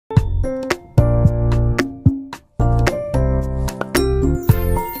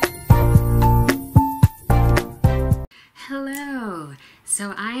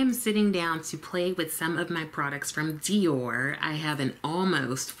So I am sitting down to play with some of my products from Dior. I have an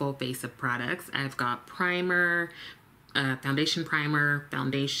almost full face of products. I've got primer, foundation primer,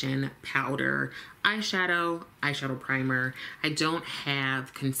 foundation powder, eyeshadow, eyeshadow primer. I don't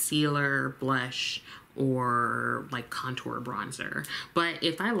have concealer, blush, or like contour bronzer. But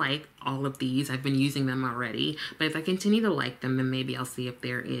if I like all of these, I've been using them already, but if I continue to like them, then maybe I'll see if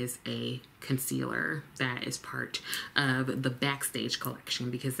there is a concealer that is part of the Backstage collection,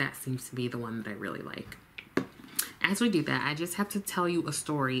 because that seems to be the one that I really like. As we do that, I just have to tell you a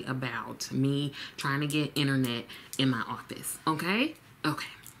story about me trying to get internet in my office, okay? Okay.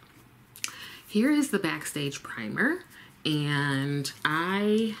 Here is the Backstage primer, and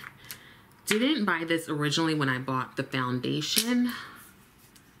I didn't buy this originally when I bought the foundation.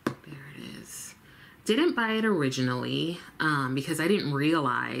 There it is. Didn't buy it originally because I didn't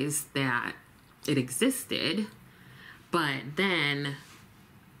realize that it existed. But then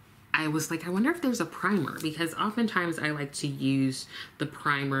I was like, I wonder if there's a primer, because oftentimes I like to use the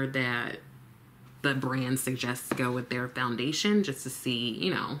primer that the brand suggests to go with their foundation, just to see,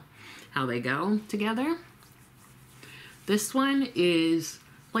 you know, how they go together. This one is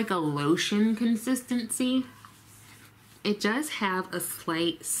like a lotion consistency. It does have a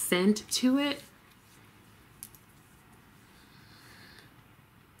slight scent to it.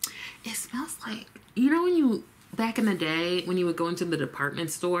 It smells like, you know, when you, back in the day, when you would go into the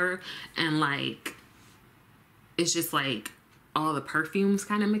department store and like, it's just like all the perfumes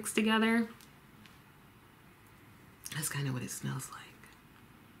kind of mixed together. That's kind of what it smells like.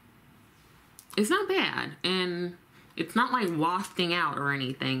 It's not bad, and it's not like wafting out or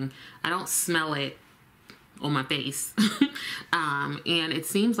anything. I don't smell it on my face. And it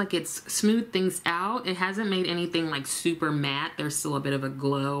seems like it's smoothed things out. It hasn't made anything like super matte. There's still a bit of a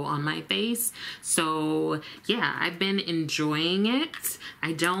glow on my face. So yeah, I've been enjoying it.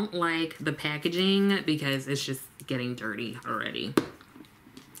 I don't like the packaging because it's just getting dirty already.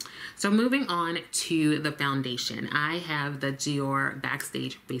 So moving on to the foundation, I have the Dior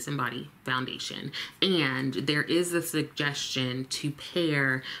Backstage Face and Body foundation, and there is a suggestion to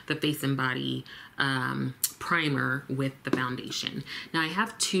pair the Face and Body primer with the foundation. Now I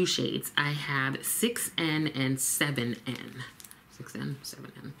have two shades. I have 6N and 7N. 6N,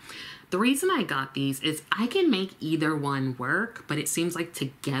 7N. The reason I got these is I can make either one work, but it seems like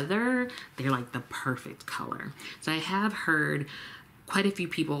together they're like the perfect color. So I have heard quite a few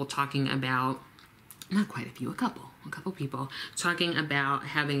people talking about, not quite a few, a couple people talking about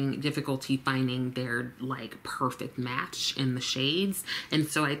having difficulty finding their like perfect match in the shades. And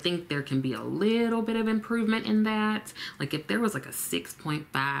so I think there can be a little bit of improvement in that. Like if there was like a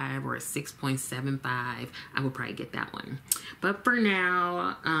 6.5 or a 6.75, I would probably get that one. But for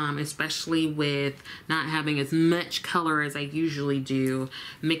now, especially with not having as much color as I usually do,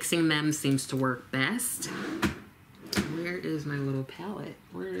 mixing them seems to work best. Where is my little palette?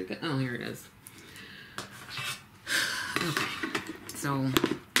 Where did it go? Oh, here it is. Okay, so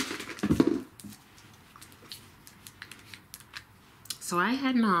I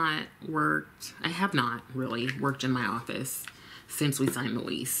have not really worked in my office since we signed the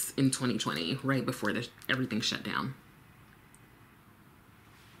lease in 2020, right before everything shut down.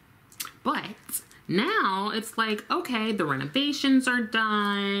 But now it's like, okay, the renovations are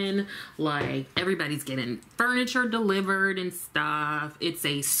done, like everybody's getting furniture delivered and stuff. It's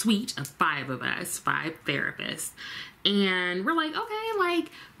a suite of 5 of us, 5 therapists. And we're like, okay, like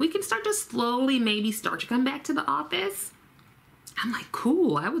we can start to slowly maybe start to come back to the office. I'm like,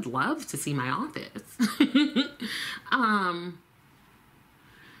 cool, I would love to see my office.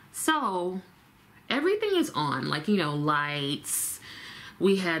 So everything is on, like, you know, lights.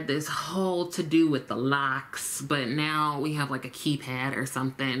 We had this whole to-do with the locks, but now we have like a keypad or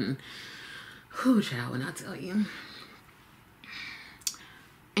something. Whew, child, when I tell you.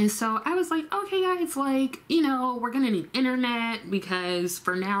 And so I was like, okay guys, like, you know, we're gonna need internet, because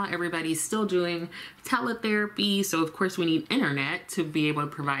for now everybody's still doing teletherapy. So of course we need internet to be able to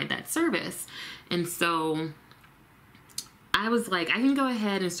provide that service. And so I was like, I can go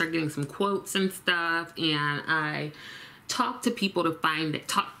ahead and start getting some quotes and stuff. And I talk to people to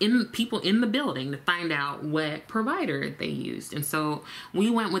people in the building to find out what provider they used. And so we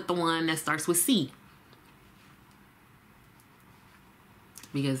went with the one that starts with C,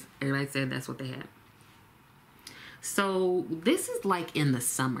 because everybody said that's what they had. So this is like in the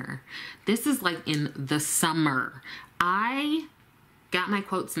summer. I got my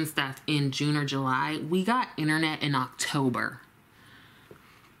quotes and stuff in June or July. We got internet in October.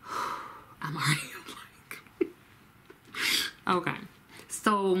 I'm already okay,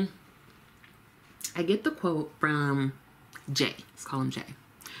 so I get the quote from Jay. Let's call him Jay.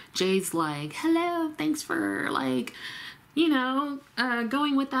 Jay's like, hello, thanks for like, you know,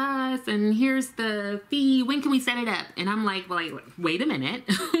 going with us, and here's the fee. When can we set it up? And I'm like, well, like, wait a minute.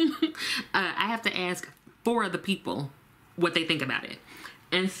 I have to ask 4 of the people what they think about it.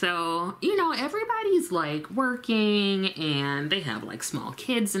 And so, you know, everybody's like working and they have like small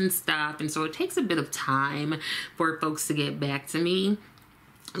kids and stuff. And so it takes a bit of time for folks to get back to me.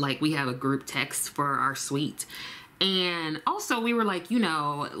 Like, we have a group text for our suite. And also we were like, you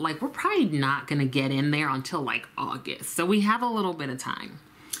know, like, we're probably not going to get in there until like August. So we have a little bit of time.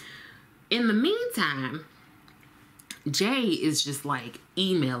 In the meantime, Jay is just like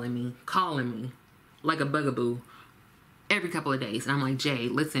emailing me, calling me like a bugaboo every couple of days. And I'm like, Jay,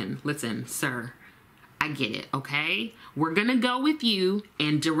 listen, sir, I get it, okay? We're gonna go with you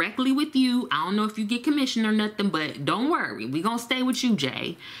and directly with you. I don't know if you get commission or nothing, but don't worry. We gonna stay with you,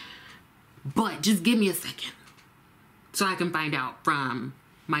 Jay. But just give me a second so I can find out from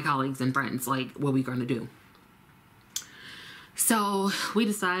my colleagues and friends, like, what we gonna do. So we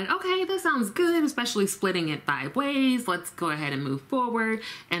decide, okay, that sounds good, especially splitting it 5 ways. Let's go ahead and move forward.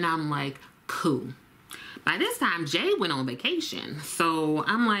 And I'm like, cool. By this time, Jay went on vacation. So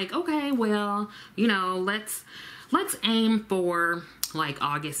I'm like, okay, well, you know, let's aim for like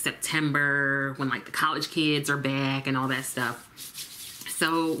August, September, when like the college kids are back and all that stuff.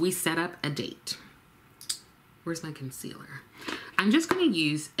 So we set up a date. Where's my concealer? I'm just going to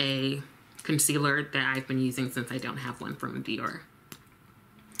use a concealer that I've been using since I don't have one from DIOR.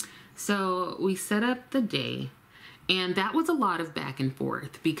 So we set up the day, and that was a lot of back and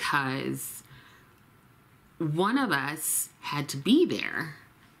forth because one of us had to be there,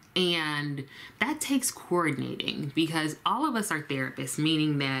 and that takes coordinating because all of us are therapists,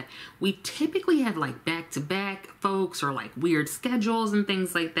 meaning that we typically have like back-to-back folks or like weird schedules and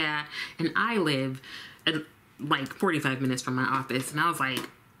things like that. And I live at like 45 minutes from my office, and I was like,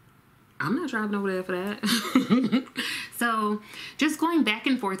 I'm not driving over there for that. So just going back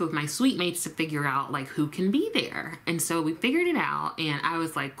and forth with my suite mates to figure out like who can be there. And so we figured it out, and I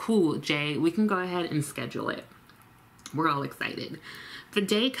was like, cool, Jay, we can go ahead and schedule it. We're all excited. The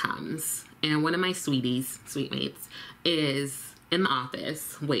day comes, and one of my suite mates is in the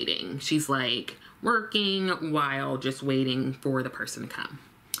office waiting. She's like working while just waiting for the person to come.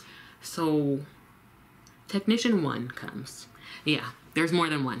 So technician 1 comes. Yeah, there's more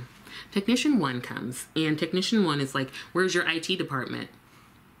than one. Technician 1 comes, and technician 1 is like, where's your IT department?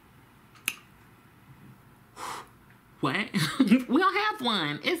 What? We don't have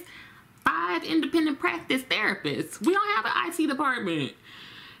one. It's 5 independent practice therapists. We don't have an IT department.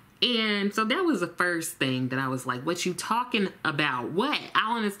 And so that was the first thing that I was like, what you talking about? What? I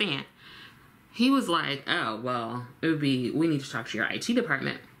don't understand. He was like, oh, well, we need to talk to your IT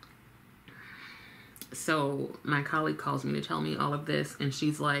department. So my colleague calls me to tell me all of this, and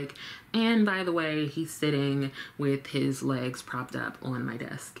she's like, and by the way, he's sitting with his legs propped up on my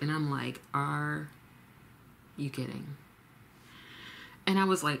desk. And I'm like, are you kidding? And I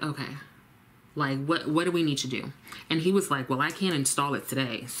was like, okay, like, what do we need to do? And he was like, well, I can't install it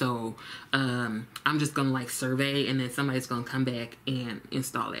today. So I'm just going to like survey, and then somebody's going to come back and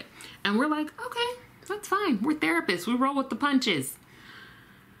install it. And we're like, okay, that's fine. We're therapists. We roll with the punches.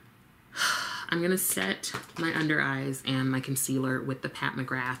 I'm going to set my under eyes and my concealer with the Pat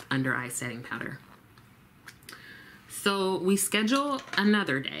McGrath under eye setting powder. So we schedule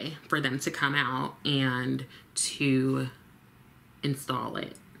another day for them to come out and to install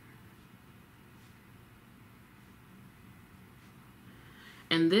it.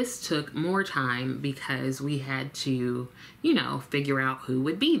 And this took more time because we had to, you know, figure out who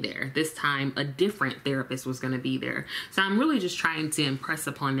would be there. This time, a different therapist was going to be there. So I'm really just trying to impress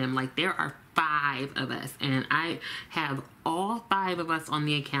upon them, like, there are 5 of us, and I have all 5 of us on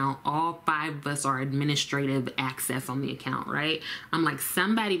the account. All 5 of us are administrative access on the account, right? I'm like,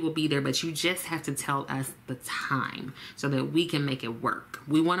 somebody will be there, but you just have to tell us the time so that we can make it work.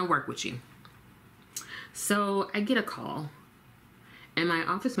 We want to work with you. So I get a call. And my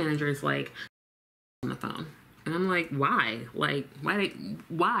office manager is like on the phone. And I'm like, why? Like,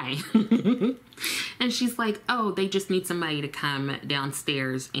 why? And she's like, oh, they just need somebody to come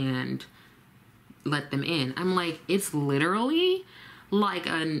downstairs and let them in. I'm like, it's literally like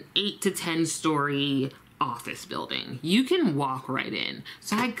an 8 to 10 story office building. You can walk right in.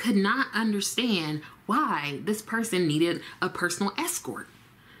 So I could not understand why this person needed a personal escort.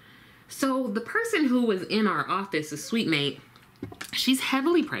 So the person who was in our office, a suite mate, she's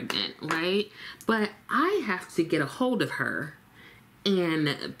heavily pregnant, right? But I have to get a hold of her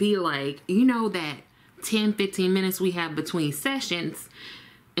and be like, you know, that 10, 15 minutes we have between sessions,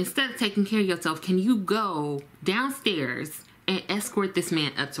 instead of taking care of yourself, can you go downstairs and escort this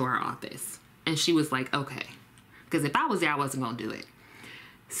man up to our office? And she was like, okay. Because if I was there, I wasn't going to do it.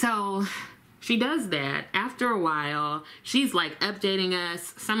 So she does that. After a while, she's like updating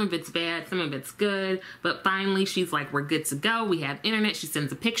us. Some of it's bad, some of it's good. But finally, she's like, we're good to go. We have internet. She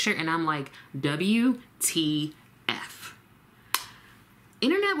sends a picture. And I'm like, WTF.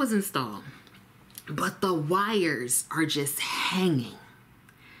 Internet was installed, but the wires are just hanging.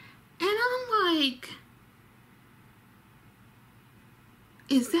 And I'm like,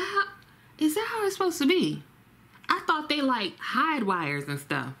 is that how it's supposed to be? I thought they like hide wires and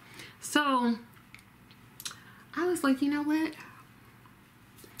stuff. So I was like, you know what?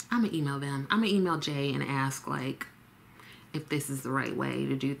 I'm gonna email them. I'm gonna email Jay and ask like if this is the right way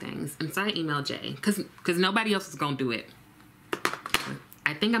to do things. And so I emailed Jay because nobody else is gonna do it.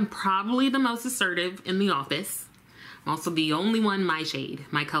 I think I'm probably the most assertive in the office. I'm also the only one my shade,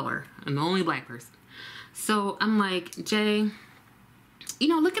 my color. I'm the only black person. So I'm like, Jay, you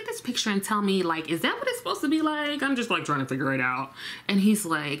know, look at this picture and tell me, like, is that what it's supposed to be like? I'm just like trying to figure it out. And he's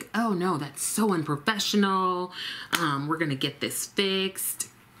like, oh no, that's so unprofessional. We're gonna get this fixed.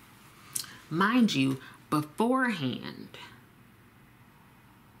 Mind you, beforehand,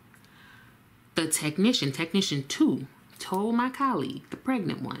 the technician 2, told my colleague, the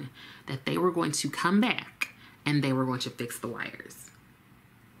pregnant one, that they were going to come back and they were going to fix the wires.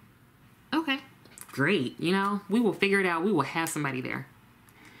 Okay, great. You know, we will figure it out. We will have somebody there.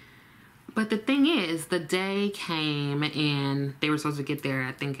 But the thing is, the day came and they were supposed to get there,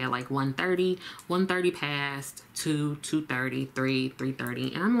 I think, at like 1:30. 1:30 passed, 2, 2:30, 3,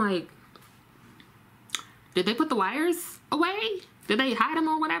 3:30. And I'm like, did they put the wires away? Did they hide them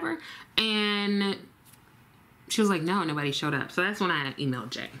or whatever? And she was like, no, nobody showed up. So that's when I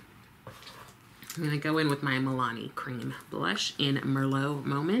emailed Jay. I'm going to go in with my Milani Cream Blush in Merlot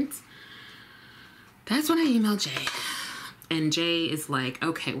Moment. That's when I emailed Jay. And Jay is like,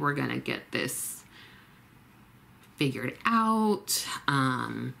 okay, we're going to get this figured out.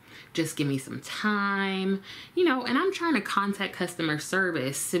 Just give me some time. You know, and I'm trying to contact customer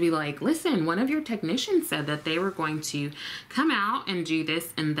service to be like, listen, one of your technicians said that they were going to come out and do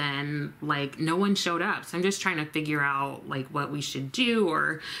this, and then like no one showed up. So I'm just trying to figure out like what we should do,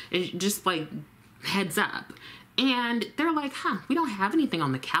 or just like heads up. And they're like, we don't have anything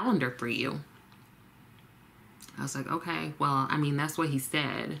on the calendar for you. I was like, okay, well, I mean, that's what he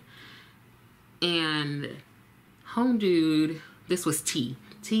said. And home dude, this was T.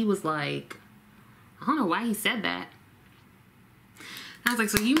 T was like, I don't know why he said that. I was like,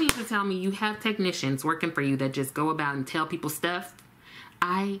 so you mean to tell me you have technicians working for you that just go about and tell people stuff?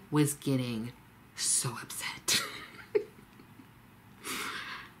 I was getting so upset.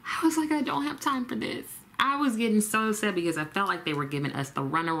 I was like, I don't have time for this. I was getting so upset because I felt like they were giving us the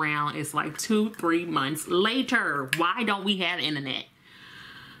runaround. It's like 2-3 months later. Why don't we have internet?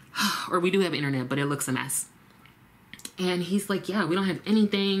 Or we do have internet, but it looks a mess. And he's like, yeah, we don't have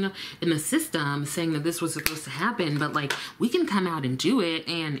anything in the system saying that this was supposed to happen, but like we can come out and do it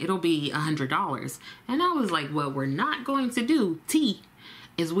and it'll be $100. And I was like, what we're not going to do, T,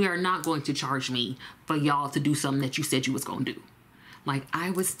 is we are not going to charge me for y'all to do something that you said you was going to do. Like I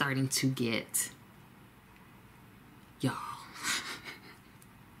was starting to get, y'all.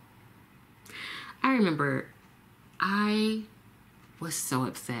 I remember I was so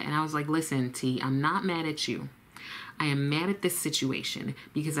upset and I was like, listen, T, I'm not mad at you. I am mad at this situation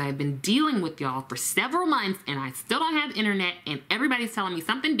because I have been dealing with y'all for several months and I still don't have internet and everybody's telling me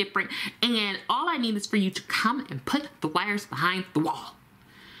something different, and all I need is for you to come and put the wires behind the wall.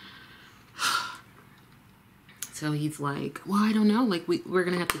 So he's like, well, I don't know, like we're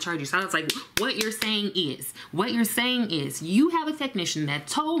gonna have to charge you. So I was like, what you're saying is you have a technician that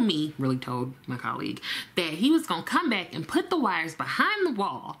told me, really told my colleague, that he was gonna come back and put the wires behind the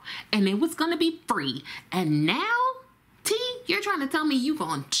wall and it was gonna be free, and now T, you're trying to tell me you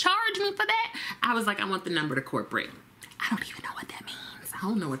gonna charge me for that? I was like, I want the number to corporate. I don't even know what that means. I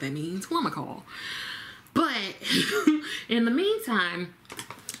don't know what that means. Who am I call? But in the meantime,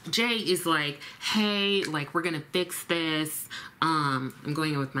 Jay is like, hey, like we're gonna fix this. I'm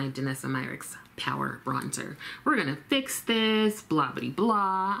going in with my Danessa Myricks Power Bronzer. We're gonna fix this, blah, blah,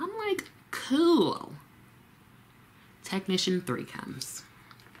 blah. I'm like, cool. Technician 3 comes.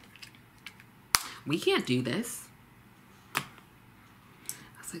 We can't do this. I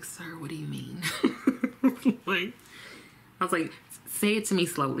was like, sir, what do you mean? Like, I was like, say it to me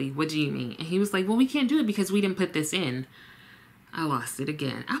slowly. What do you mean? And he was like, well, we can't do it because we didn't put this in. I lost it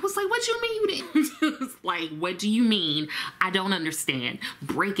again. I was like, what you mean you didn't? Like, what do you mean? I don't understand.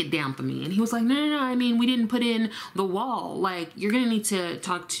 Break it down for me. And he was like, no. I mean, we didn't put in the wall. Like, you're going to need to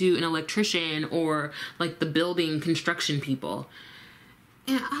talk to an electrician or like the building construction people.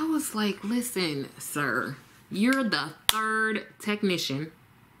 And I was like, listen, sir, you're the third technician.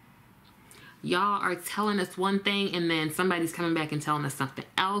 Y'all are telling us one thing and then somebody's coming back and telling us something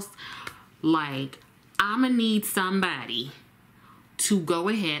else. Like, I'm gonna need somebody to go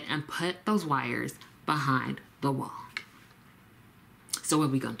ahead and put those wires behind the wall. So what are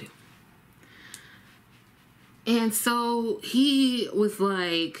we gonna do? And so he was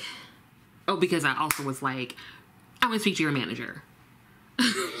like, oh, because I also was like, I'm gonna speak to your manager.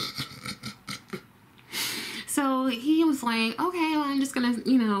 So he was like, okay, well, I'm just gonna,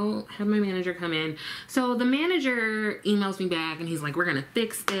 you know, have my manager come in. So the manager emails me back and he's like, we're gonna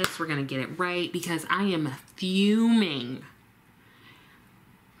fix this. We're gonna get it right, because I am fuming.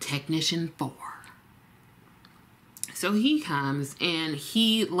 Technician 4. So he comes and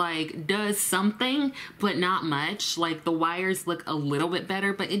he like does something, but not much. Like the wires look a little bit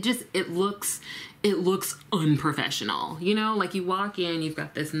better, but it looks unprofessional. You know, like you walk in, you've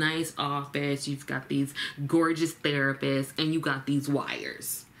got this nice office, you've got these gorgeous therapists, and you got these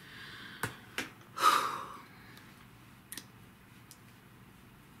wires.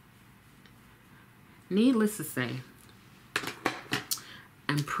 Needless to say,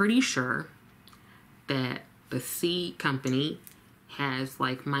 I'm pretty sure that the C company has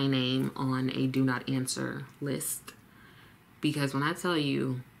like my name on a do not answer list, because when I tell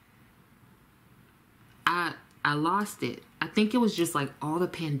you, I lost it. I think it was just like all the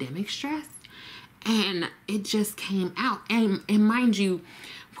pandemic stress, and it just came out. And mind you,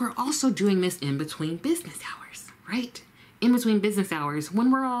 we're also doing this in between business hours, right? In between business hours,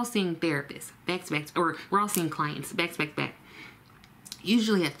 when we're all seeing therapists back to back, or we're all seeing clients back to back to back.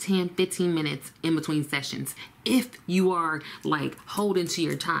 Usually have 10, 15 minutes in between sessions if you are like holding to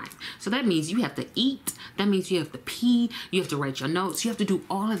your time. So that means you have to eat. That means you have to pee. You have to write your notes. You have to do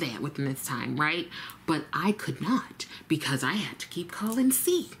all of that within this time, right? But I could not, because I had to keep calling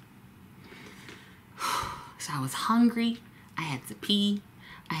C. So I was hungry. I had to pee.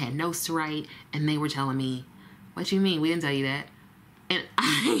 I had notes to write. And they were telling me, what you mean? We didn't tell you that. And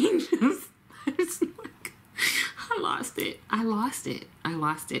I just like, I lost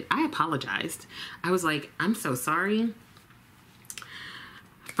it. I apologized. I was like, I'm so sorry.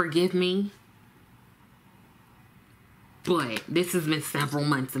 Forgive me. But this has been several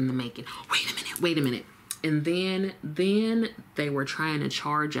months in the making. Wait a minute. And then they were trying to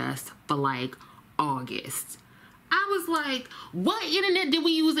charge us for like August. I was like, what internet did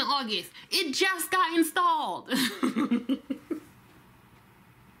we use in August? It just got installed.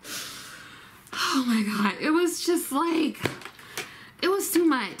 Oh my God. It was just like, it was too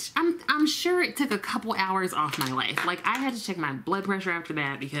much. I'm sure it took a couple hours off my life. Like, I had to check my blood pressure after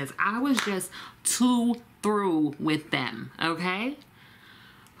that, because I was just too through with them. Okay.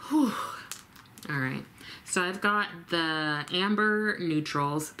 Whew. All right. So I've got the Amber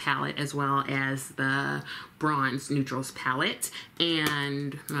Neutrals palette as well as the Bronze Neutrals palette.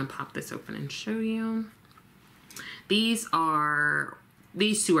 And I'm going to pop this open and show you. These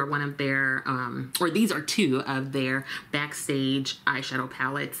two are one of their, or these are two of their Backstage eyeshadow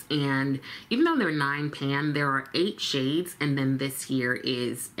palettes. And even though they're 9 pan, there are 8 shades. And then this here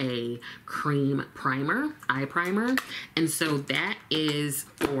is a cream primer, eye primer. And so that is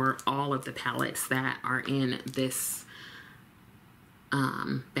for all of the palettes that are in this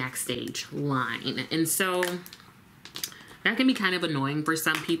Backstage line. And so that can be kind of annoying for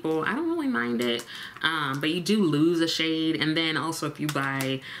some people. I don't really mind it, but you do lose a shade. And then also if you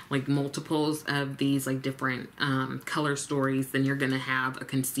buy like multiples of these like different color stories, then you're gonna have a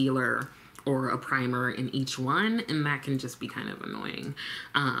concealer or a primer in each one, and that can just be kind of annoying.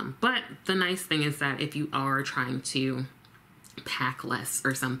 But the nice thing is that if you are trying to pack less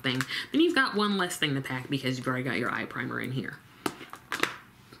or something, then you've got one less thing to pack because you've already got your eye primer in here.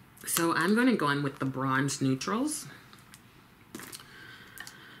 So I'm gonna go in with the Bronze Neutrals.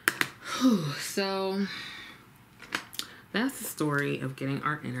 So that's the story of getting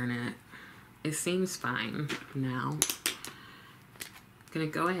our internet. It seems fine now. I'm gonna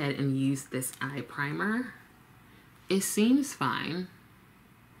go ahead and use this eye primer. It seems fine.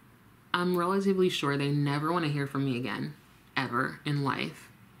 I'm relatively sure they never want to hear from me again, ever in life.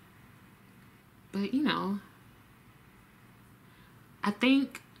 But you know, I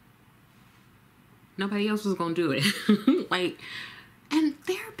think nobody else was gonna do it. Like, and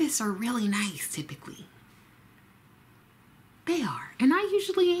therapists are really nice, typically. They are. And I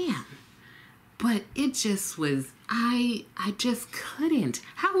usually am. But it just was, I just couldn't.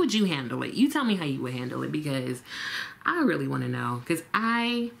 How would you handle it? You tell me how you would handle it, because I really want to know, because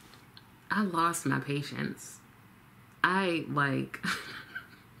I lost my patience. I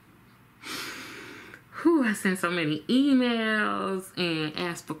sent so many emails and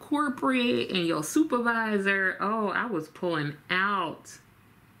asked for corporate and your supervisor. Oh, I was pulling out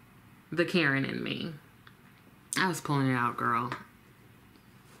the Karen in me. I was pulling it out, girl.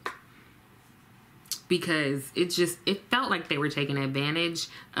 Because it felt like they were taking advantage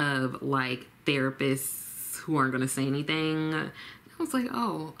of like therapists who aren't going to say anything. I was like,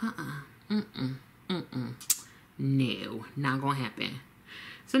 oh, no, not going to happen.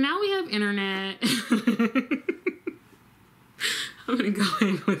 So now we have internet. I'm going to go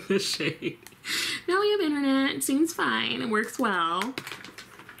in with the shade. Now we have internet. It seems fine. It works well.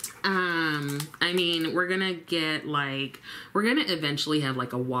 I mean, we're going to eventually have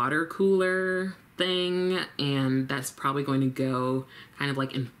like a water cooler thing, and that's probably going to go kind of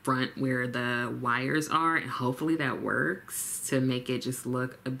like in front where the wires are, and hopefully that works to make it just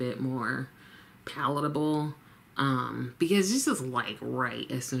look a bit more palatable. Because this is like right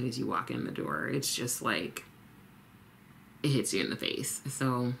as soon as you walk in the door, it's just like it hits you in the face.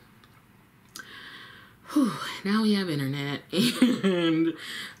 So now we have internet, and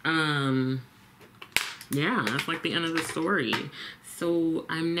yeah, that's like the end of the story. So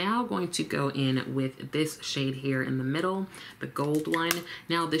I'm now going to go in with this shade here in the middle, the gold one.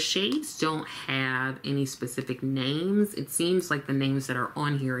 Now the shades don't have any specific names. It seems like the names that are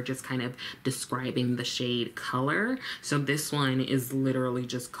on here are just kind of describing the shade color. So this one is literally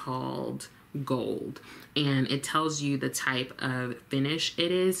just called gold, and it tells you the type of finish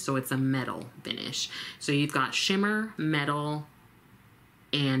it is. So it's a metal finish. So you've got shimmer, metal,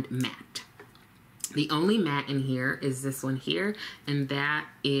 and matte. The only matte in here is this one here, and that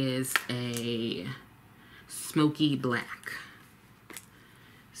is a smoky black.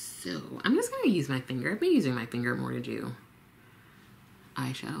 So I'm just going to use my finger. I've been using my finger more to do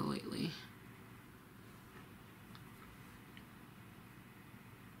eyeshadow lately.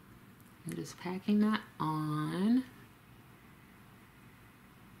 I'm just packing that on.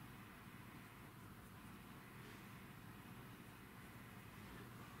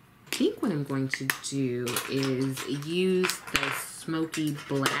 I think what I'm going to do is use the smoky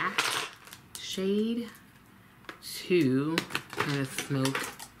black shade to kind of smoke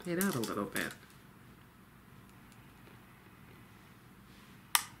it out a little bit.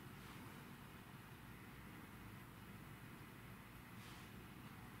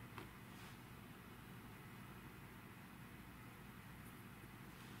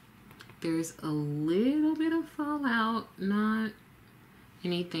 There's a little bit of fallout, not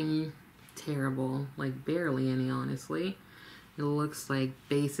anything terrible, like barely any, honestly. It looks like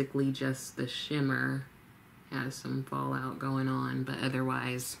basically just the shimmer has some fallout going on, but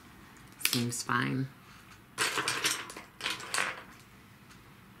otherwise seems fine. I'm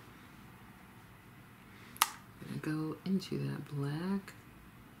gonna go into that black.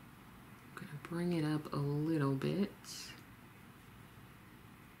 I'm gonna bring it up a little bit.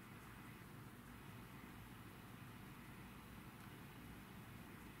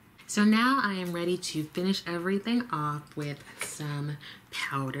 So now I am ready to finish everything off with some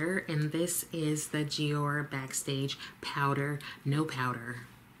powder, and this is the DIOR Backstage Powder, No Powder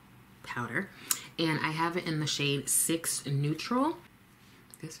powder, and I have it in the shade 6 Neutral.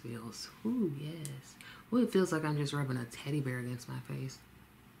 This feels, ooh, yes. Ooh, it feels like I'm just rubbing a teddy bear against my face.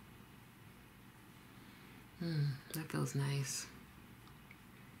 That feels nice.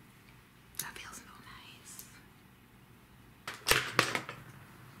 That feels so nice.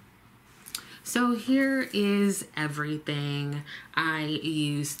 So here is everything. I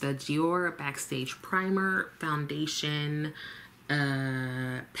used the DIOR Backstage Primer, foundation,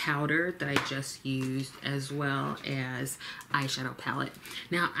 powder that I just used, as well as eyeshadow palette.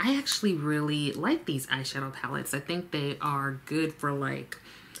 Now, I actually really like these eyeshadow palettes. I think they are good for like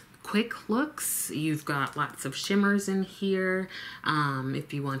quick looks. You've got lots of shimmers in here.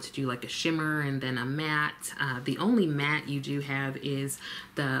 If you want to do like a shimmer and then a matte, the only matte you do have is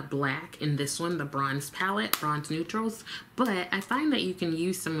the black in this one, the bronze palette, bronze neutrals. But I find that you can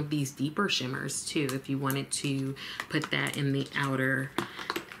use some of these deeper shimmers too if you wanted to put that in the outer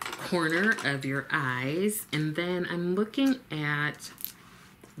corner of your eyes. And then I'm looking at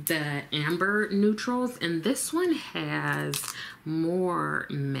the amber neutrals, and this one has more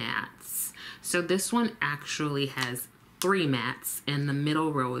mattes. So this one actually has 3 mattes, and the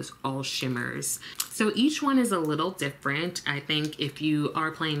middle row is all shimmers. So each one is a little different. I think if you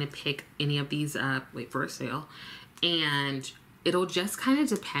are planning to pick any of these up, wait for a sale, and it'll just kind of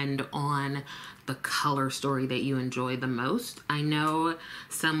depend on the color story that you enjoy the most. I know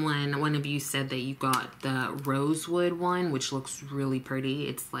one of you said that you got the rosewood one, which looks really pretty.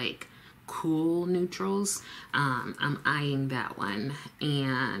 It's like cool neutrals. I'm eyeing that one,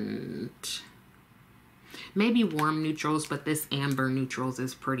 and maybe warm neutrals, but this amber neutrals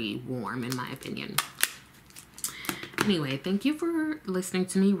is pretty warm in my opinion. Anyway, thank you for listening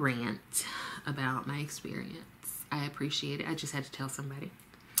to me rant about my experience. I appreciate it. I just had to tell somebody.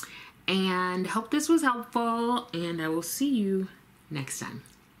 And hope this was helpful, and I will see you next time.